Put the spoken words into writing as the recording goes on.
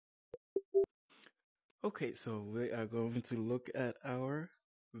Okay, so we are going to look at our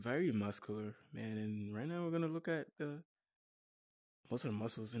very muscular man, and right now we're gonna look at the most of the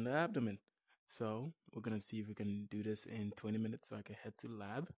muscles in the abdomen. So we're gonna see if we can do this in 20 minutes, so I can head to the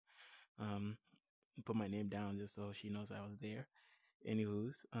lab. Um, put my name down just so she knows I was there.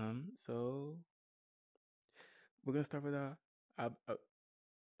 Anywho's, so we're gonna start with our ab- uh,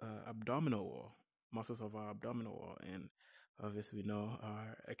 abdominal wall, muscles of our abdominal wall, and obviously we know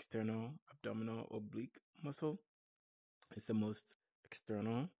our external abdominal oblique muscle. It's the most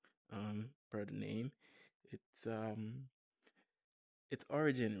external, per the name. It's its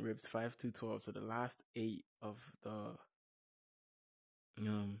origin ribs 5 to 12, so the last eight um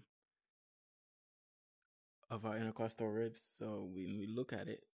of our intercostal ribs. So when we look at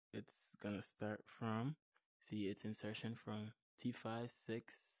it, it's gonna start from see its insertion from T5,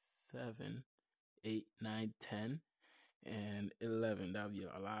 6, 7, 8, 9, 10, and 11. That'll be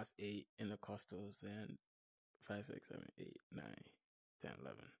our last eight intercostals, and 5, 6, 7, 8, 9, 10,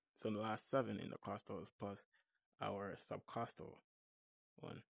 11. So the last seven intercostals plus our subcostal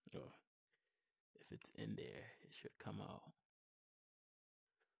one. Oh, if it's in there, it should come out.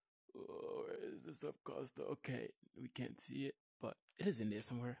 Oh, where is the subcostal? Okay, we can't see it, but it is in there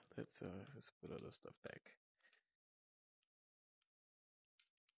somewhere. Let's put all the stuff back.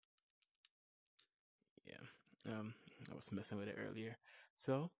 Yeah. I was messing with it earlier.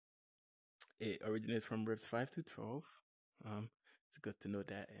 So it originated from ribs 5 to 12. It's good to know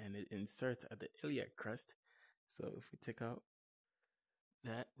that, and it inserts at the iliac crest. So if we take out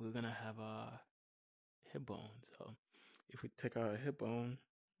that, we're gonna have a hip bone. So if we take out a hip bone,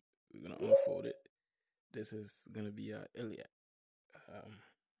 we're gonna unfold it. This is gonna be our iliac. Um,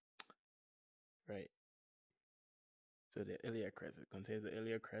 right. So the iliac crest, it contains the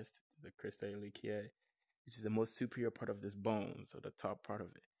iliac crest, the crista iliacae, which is the most superior part of this bone. So the top part of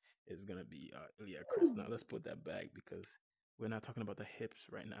it is gonna be iliac crest. Now let's put that back because we're not talking about the hips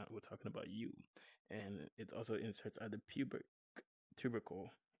right now. We're talking about you, and it also inserts at the pubic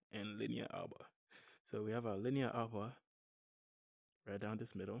tubercle and linea alba. So we have our linea alba right down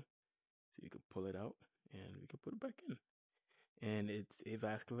this middle. So you can pull it out and we can put it back in. And it's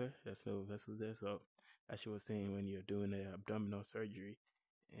avascular. There's no vessels there. So as you was saying, when you're doing an abdominal surgery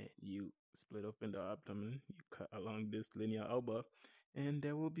and you split open the abdomen, you cut along this linea alba, and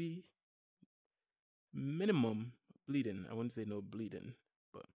there will be minimum bleeding. I wouldn't say no bleeding,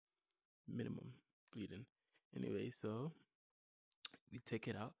 but minimum bleeding. Anyway, so we take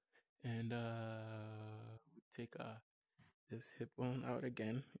it out and we take this hip bone out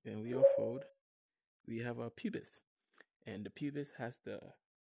again, and we unfold. We have our pubis, and the pubis has the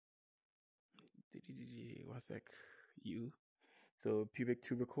one sec you. So pubic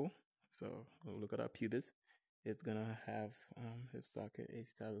tubercle. So we'll look at our pubis. It's gonna have hip socket,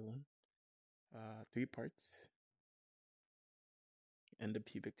 acetabulum, three parts, and the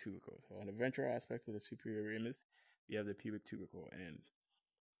pubic tubercle. So on the ventral aspect of the superior ramus, we have the pubic tubercle, and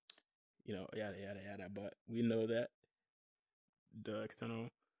yada yada yada. But we know that the external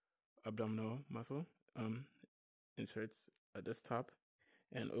abdominal muscle um inserts at this top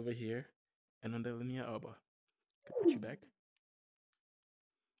and over here and on the linea alba. Could put you back,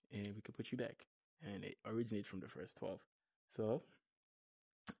 and we could put you back, and it originates from the first 12. So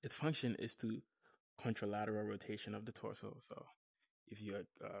its function is to contralateral rotation of the torso. So if you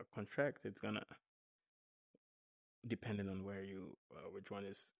contract, it's gonna, depending on where you which one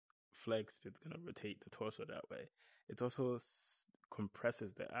is flexed, it's gonna rotate the torso that way. It also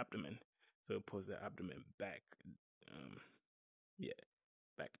compresses the abdomen, so it pulls the abdomen back. Um, yeah,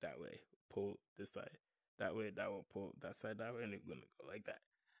 back that way. Pull this side that way. That will pull that side that way, and it's gonna go like that.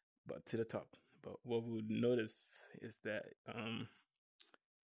 But to the top. But what we would notice is that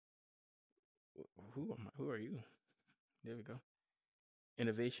who are you? There we go.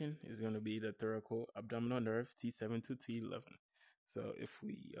 Innervation is going to be the thoracoabdominal nerve T7 to T11. So if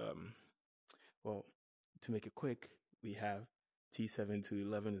we well, to make it quick, we have T7 to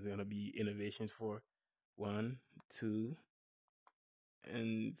 11 is going to be innervations for 1, 2,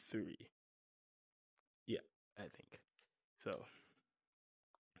 and 3. Yeah, I think. So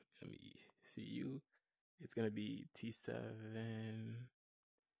let me see you. It's going to be T7,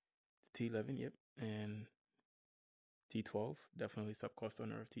 T11, yep, and T12, definitely subcostal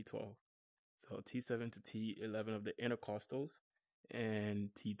nerve T12. So T7 to T11 of the intercostals, and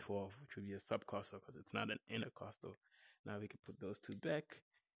T12, which would be a subcostal because it's not an intercostal. Now we can put those two back,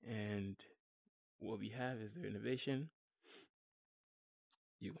 and what we have is the innervation.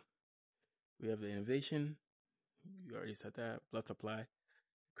 We have the innervation. You already said that. Blood supply.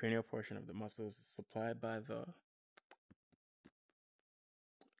 Cranial portion of the muscles is supplied by the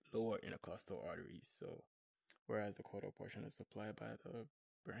lower intercostal arteries. So, whereas the caudal portion is supplied by the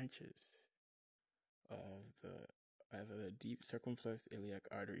branches of the either the deep circumflex iliac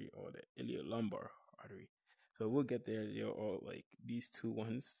artery or the iliolumbar artery. So we'll get there. They're all like these two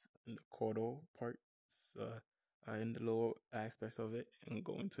ones in the caudal parts, in the lower aspects of it, and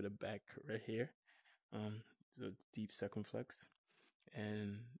go into the back right here. The deep circumflex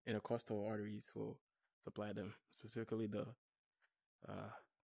and intercostal arteries will supply them, specifically the uh,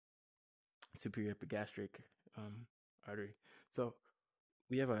 superior epigastric artery. So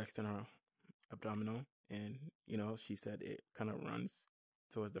we have an external abdominal, and she said it kind of runs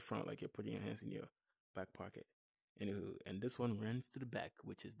towards the front, like you're putting your hands in your back pocket. Anywho, and this one runs to the back,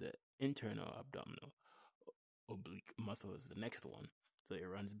 which is the internal abdominal oblique muscle is the next one. So it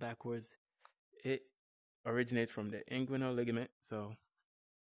runs backwards. It originates from the inguinal ligament. So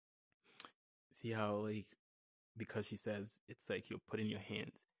see how, like, because she says it's like you're putting your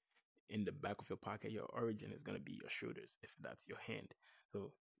hands in the back of your pocket, your origin is going to be your shoulders if that's your hand.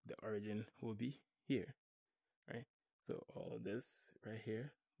 So the origin will be here, right? So all of this right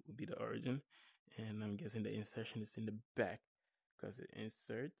here will be the origin. And I'm guessing the insertion is in the back because it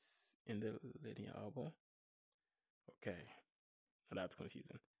inserts in the linea alba. Okay. Now that's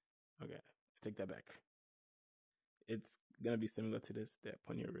confusing. Okay. Take that back. It's going to be similar to this, the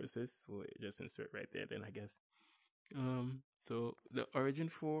aponeurosis. We'll just insert right there then, I guess. So the origin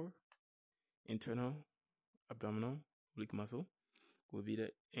for internal abdominal oblique muscle will be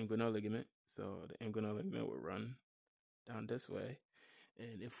the inguinal ligament. So the inguinal ligament will run down this way.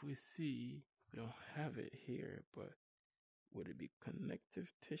 And if we see, we don't have it here, but would it be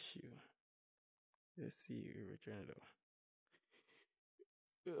connective tissue? Let's see, regenerative.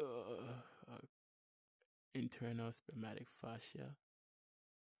 Internal spermatic fascia.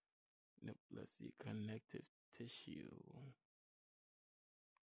 Nope, let's see, connective tissue.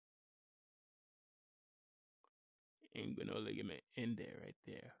 Inguinal ligament in there, right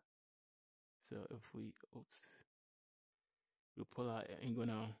there. So if we, we pull out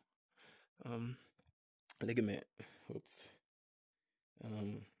inguinal ligament,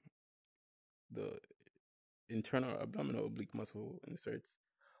 the internal abdominal oblique muscle inserts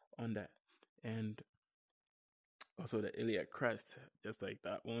on that, and also the iliac crest, just like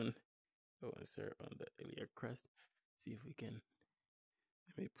that one. Go insert on the iliac crest. See if we can.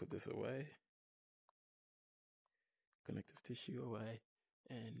 Let me put this away. Connective tissue away,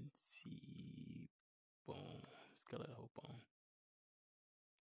 and see bone, skeletal bone.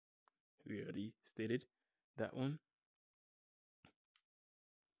 We already stated that one.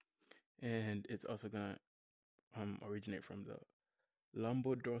 And it's also gonna originate from the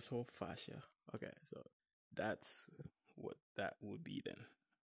lumbodorsal fascia. Okay, so that's what that would be then.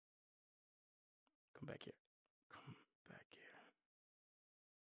 Come back here. Come back here.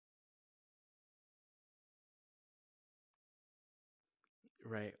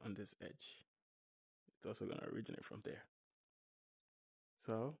 Right on this edge. It's also gonna originate from there.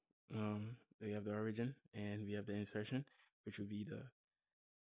 So we have the origin and we have the insertion, which would be the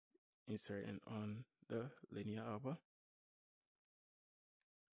inserting on the linea alba,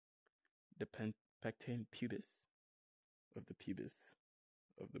 the pectine pubis of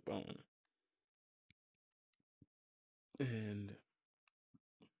the bone, and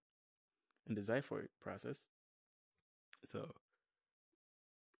in the xiphoid process. So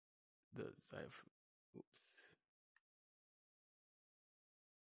the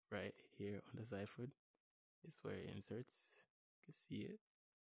right here on the xiphoid is where it inserts. You can see it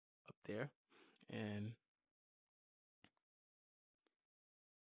up there, and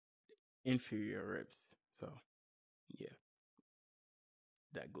inferior ribs. So yeah,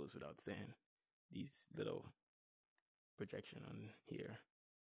 that goes without saying. These little projection on here.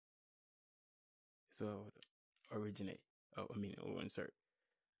 So originate. Or insert.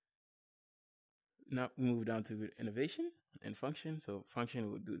 Now we move down to innervation and function. So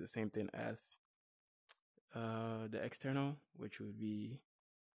function would do the same thing as the external, which would be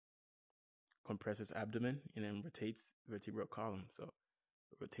compresses abdomen and then rotates vertebral column. So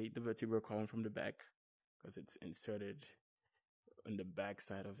rotate the vertebral column from the back because it's inserted on the back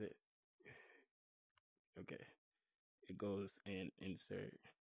side of it. Okay, it goes and insert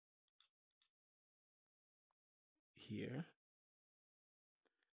here.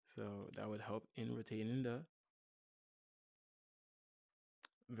 So that would help in rotating the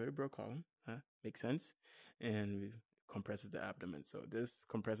vertebral column. Makes sense. And compresses the abdomen. So this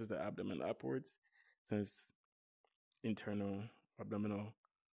compresses the abdomen upwards, since internal abdominal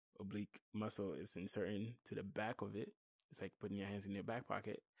oblique muscle is inserting to the back of it. It's like putting your hands in your back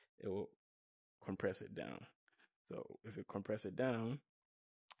pocket. It will compress it down. So if it compress it down,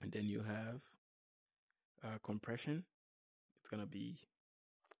 And then you have compression. It's gonna be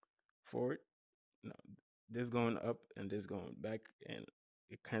forward. No, this going up and this going back, and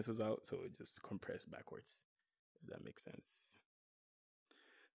it cancels out, so it just compress backwards. If that makes sense.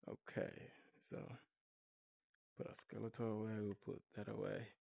 Okay, so put our skeletal away. We'll put that away,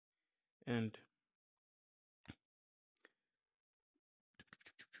 and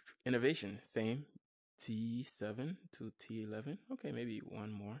innovation, same. T7 to T11. Okay, maybe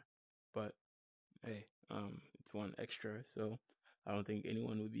one more, but hey, it's one extra, so I don't think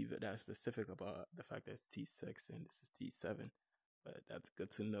anyone would be that specific about the fact that it's T6 and this is T7. But that's good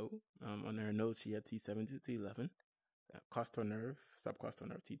to know. On her notes, she had T7 to T11, costal nerve, subcostal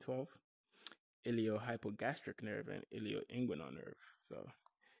nerve T12, iliohypogastric nerve, and ilioinguinal nerve. So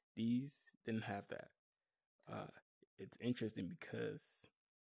these didn't have that. It's interesting because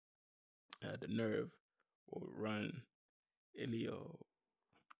the nerve will run ilio.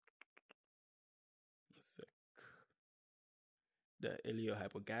 The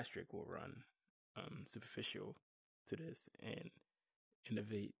iliohypogastric will run superficial to this and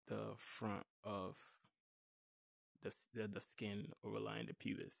innervate the front of the skin overlying the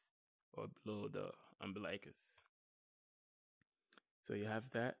pubis or below the umbilicus. So you have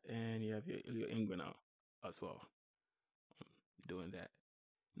that, and you have your ilioinguinal as well. Doing that.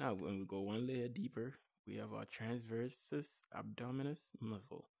 Now, when we go one layer deeper, we have our transversus abdominis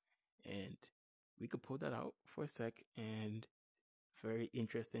muscle, and we could pull that out for a sec. And very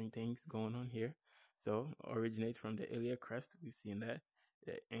interesting things going on here. So, originates from the iliac crest. We've seen that.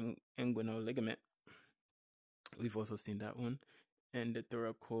 The inguinal ligament. We've also seen that one. And the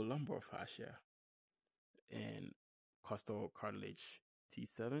thoracolumbar fascia and costal cartilage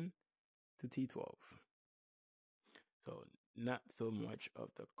T7 to T12. So, not so much of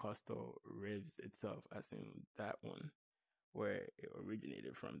the costal ribs itself as in that one, where it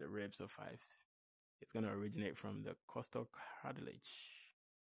originated from the ribs of 5. It's going to originate from the costal cartilage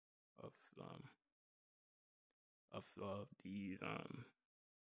of these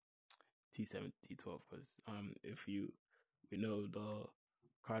T7, T12, because if we know the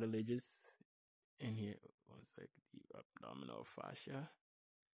cartilages in here, one sec, the abdominal fascia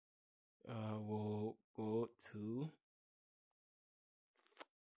will go to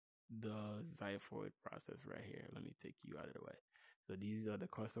the xiphoid process right here. Let me take you out of the way. So these are the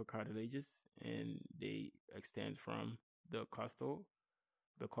costal cartilages, and they extend from the costals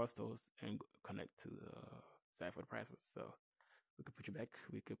and connect to the xiphoid process. So we could put you back.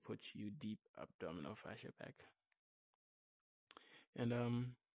 We could put you deep abdominal fascia back. And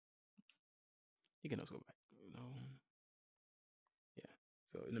you can also go back. Yeah.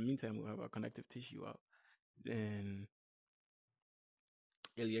 So in the meantime, we'll have our connective tissue out. Then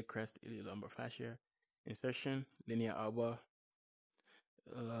iliac crest, iliolumbar fascia, insertion, linea alba,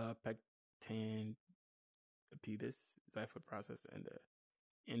 pecten pubis, xiphoid process, and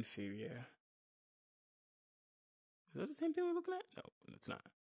the inferior. Is that the same thing we're looking at? No, it's not.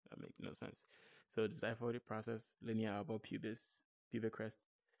 That makes no sense. So the xiphoid process, linea alba, pubis, pubic crest,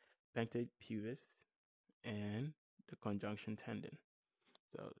 pecten pubis, and the conjunction tendon.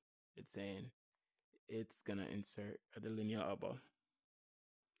 So it's saying it's gonna insert the linea alba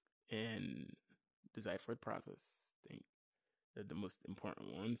and the xiphoid process. I think they're the most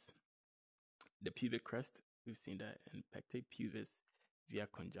important ones. The pubic crest, we've seen that, and pecten pubis via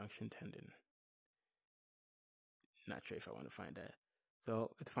conjunction tendon. Not sure if I want to find that.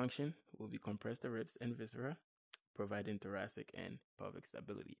 So its function will be compress the ribs and viscera, providing thoracic and pelvic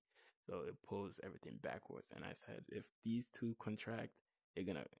stability. So it pulls everything backwards. And I said, if these two contract, they're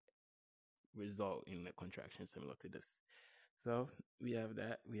gonna result in a contraction similar to this. So we have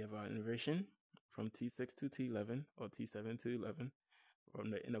that. We have our inversion from T6 to T11 or T7 to 11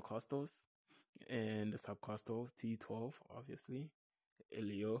 from the intercostals and the subcostal T12, obviously,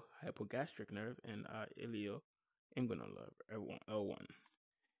 iliohypogastric nerve and our ilioinguinal nerve, L1.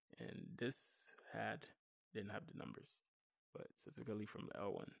 And this didn't have the numbers, but specifically from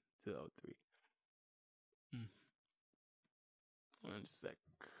L1 to L3. One sec.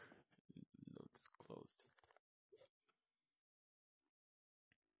 Notes closed.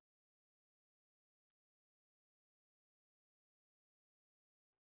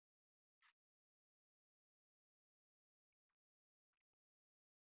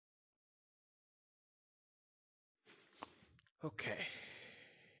 Okay.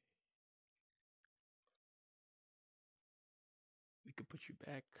 We could put you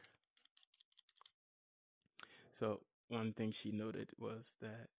back. So one thing she noted was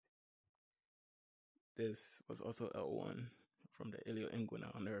that this was also L1 from the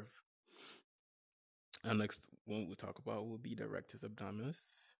ilioinguinal nerve. Our next one we'll talk about will be the rectus abdominis.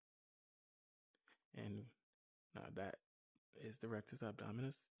 And now that is the rectus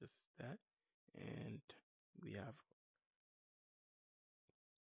abdominis, just that. And we have,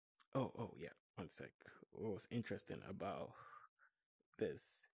 oh yeah, one sec. What was interesting about this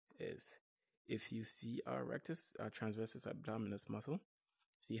is if you see our rectus, our transversus abdominis muscle,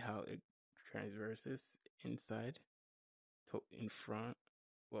 see how it transverses inside to in front,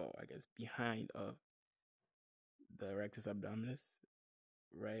 well, I guess behind of the rectus abdominis,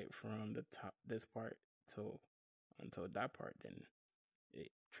 right from the top, this part to until that part, then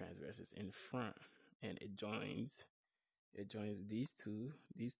it transverses in front and it joins these two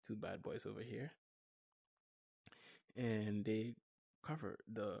bad boys over here, and they cover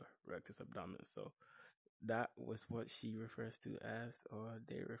the rectus abdominis. So that was what she refers to as, or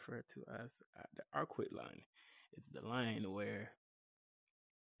they refer to as, the arcuate line. It's the line where,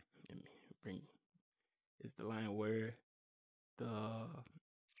 let me bring, it's the line where the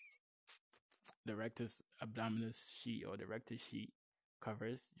the rectus abdominis sheet, or the rectus sheet,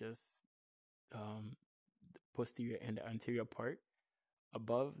 covers just the posterior and the anterior part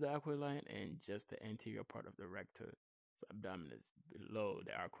above the arcuate line, and just the anterior part of the rectus abdominis below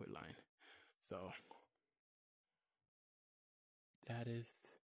the arcuate line. So that is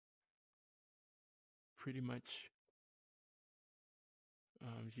pretty much.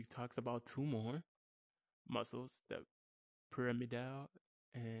 She talks about two more muscles, the pyramidal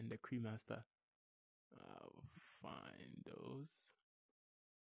and the cremaster. I'll find those.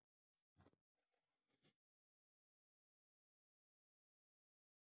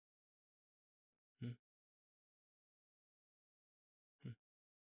 Hmm, hmm.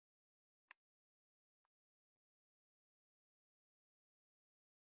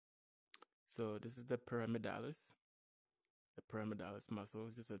 So this is the pyramidalis. The pyramidalis muscle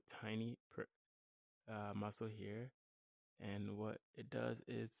is just a tiny muscle here, and what it does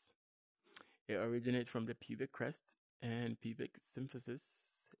is it originates from the pubic crest, and pubic symphysis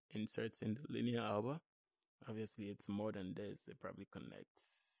inserts in the linea alba. Obviously, it's more than this. It probably connects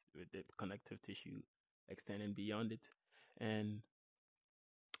with the connective tissue extending beyond it, and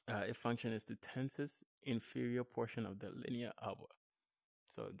its function is to tenses inferior portion of the linea alba.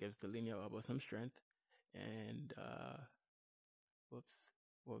 So it gives the linea alba some strength. And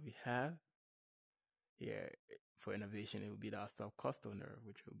what we have here for innervation, it would be the subcostal nerve,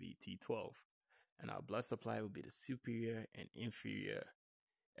 which will be T12. And our blood supply will be the superior and inferior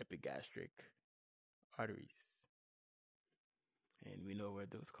epigastric arteries. And we know where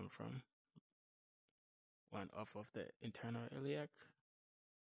those come from. One off of the internal iliac.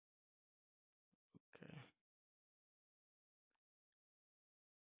 Okay.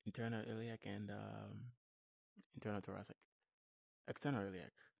 Internal iliac and internal thoracic. External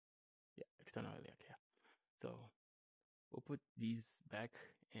iliac. Yeah, external iliac, yeah. So we'll put these back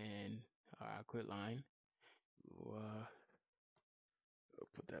in our arcuate line. We'll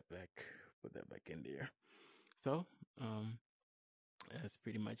put that back in there. So, that's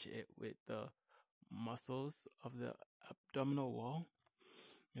pretty much it with the muscles of the abdominal wall.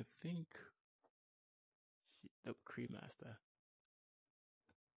 I think the cremaster,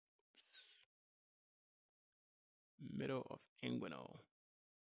 middle of inguinal,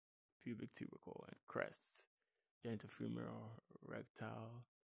 pubic tubercle, and crest, genitofemoral, rectal.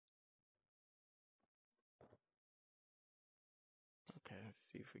 Okay, let's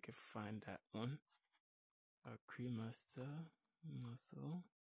see if we can find that one. A cremaster muscle.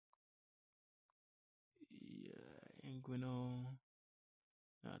 Yeah, inguinal.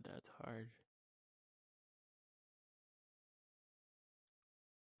 Not that hard.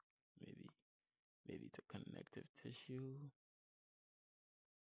 Maybe the connective tissue.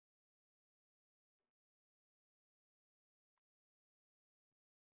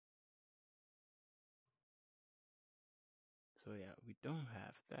 So yeah, we don't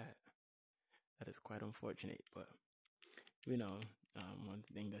have that. That is quite unfortunate, but we know one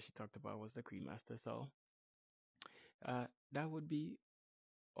thing that she talked about was the cremaster. So that would be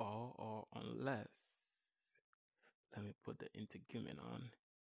all, or unless, let me put the integument on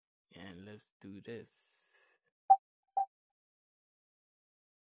and let's do this.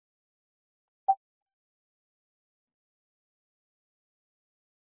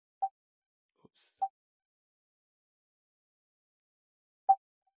 Oops.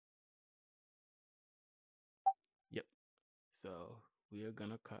 Yep. So we are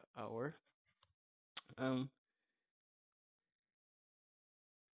gonna cut our oh,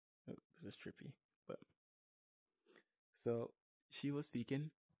 this is trippy, but so she was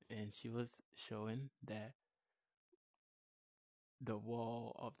speaking and she was showing that the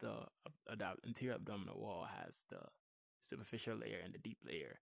wall of the anterior abdominal wall has the superficial layer and the deep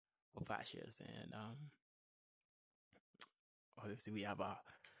layer. fascias, and obviously we have our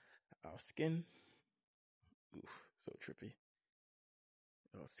skin. Oof, so trippy.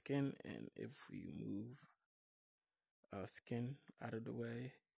 Our skin, and if we move our skin out of the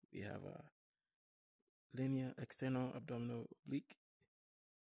way, we have a linear external abdominal oblique.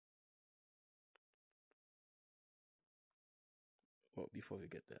 Well, before we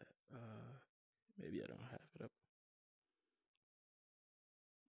get that, maybe I don't have it up.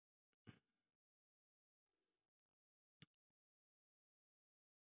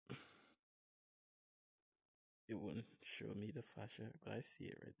 It wouldn't show me the fascia, but I see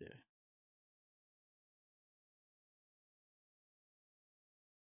it right there.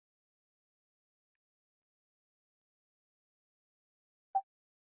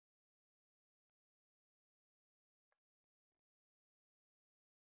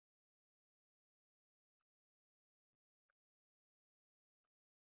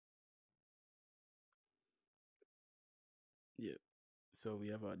 Yep. So we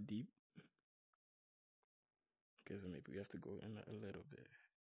have our deep. Okay, so maybe we have to go in a little bit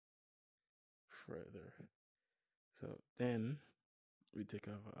further. So then we take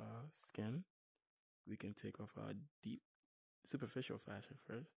off our skin. We can take off our deep superficial fascia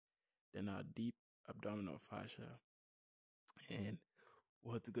first, then our deep abdominal fascia. And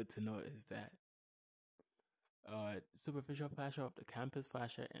what's good to know is that superficial fascia of the campus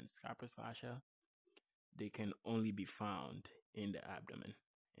fascia and scarpus fascia, they can only be found in the abdomen,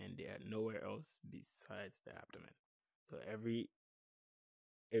 and they are nowhere else besides the abdomen. So every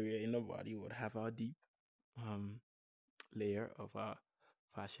area in the body would have our deep layer of our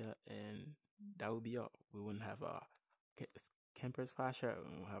fascia, and that would be all. We wouldn't have our campus fascia,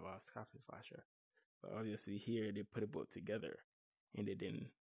 and we'll have our scarpus fascia. But obviously here they put it both together, and they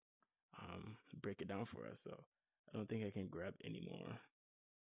didn't break it down for us. So I don't think I can grab anymore.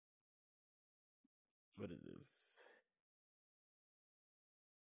 What is this?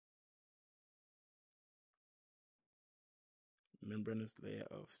 Membranous layer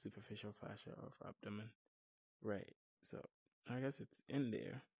of superficial fascia of abdomen. Right. So I guess it's in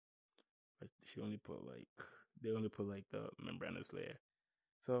there, but they only put like the membranous layer.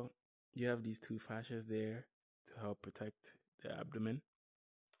 So you have these two fascias there to help protect the abdomen.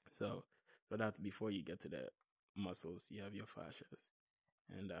 So that's before you get to the muscles, you have your fascias.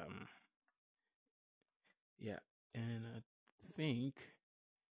 And yeah. And I think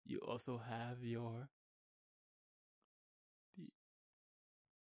you also have your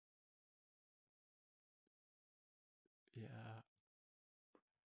yeah.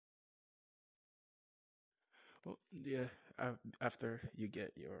 Well, yeah. After you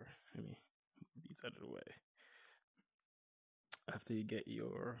get your, let me move these out of the way. After you get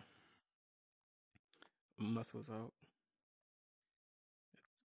your muscles out,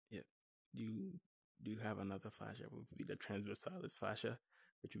 yeah, you do have another fascia, which would be the transversalis fascia,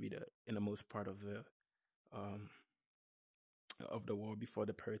 which would be the innermost part um of the wall before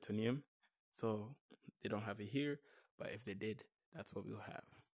the peritoneum. So they don't have it here, but if they did, that's what we'll have.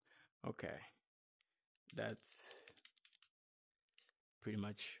 Okay, that's pretty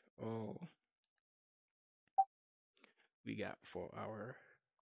much all we got for our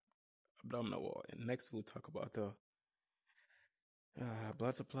abdominal wall. And next we'll talk about the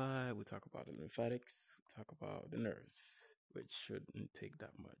blood supply, we'll talk about the lymphatics, we'll talk about the nerves, which shouldn't take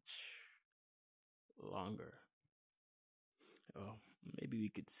that much longer. Oh, maybe we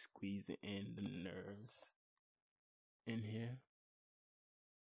could squeeze in the nerves in here.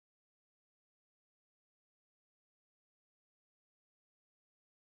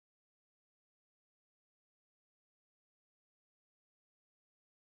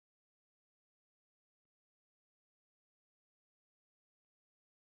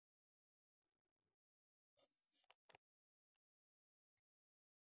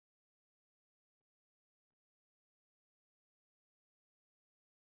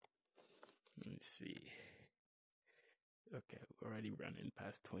 Let me see. Okay, we're already running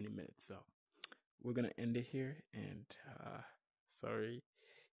past 20 minutes, so we're gonna end it here. And sorry, you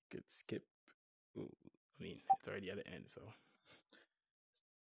could skip. I mean, it's already at the end, so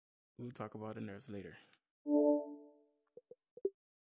we'll talk about the nerves later.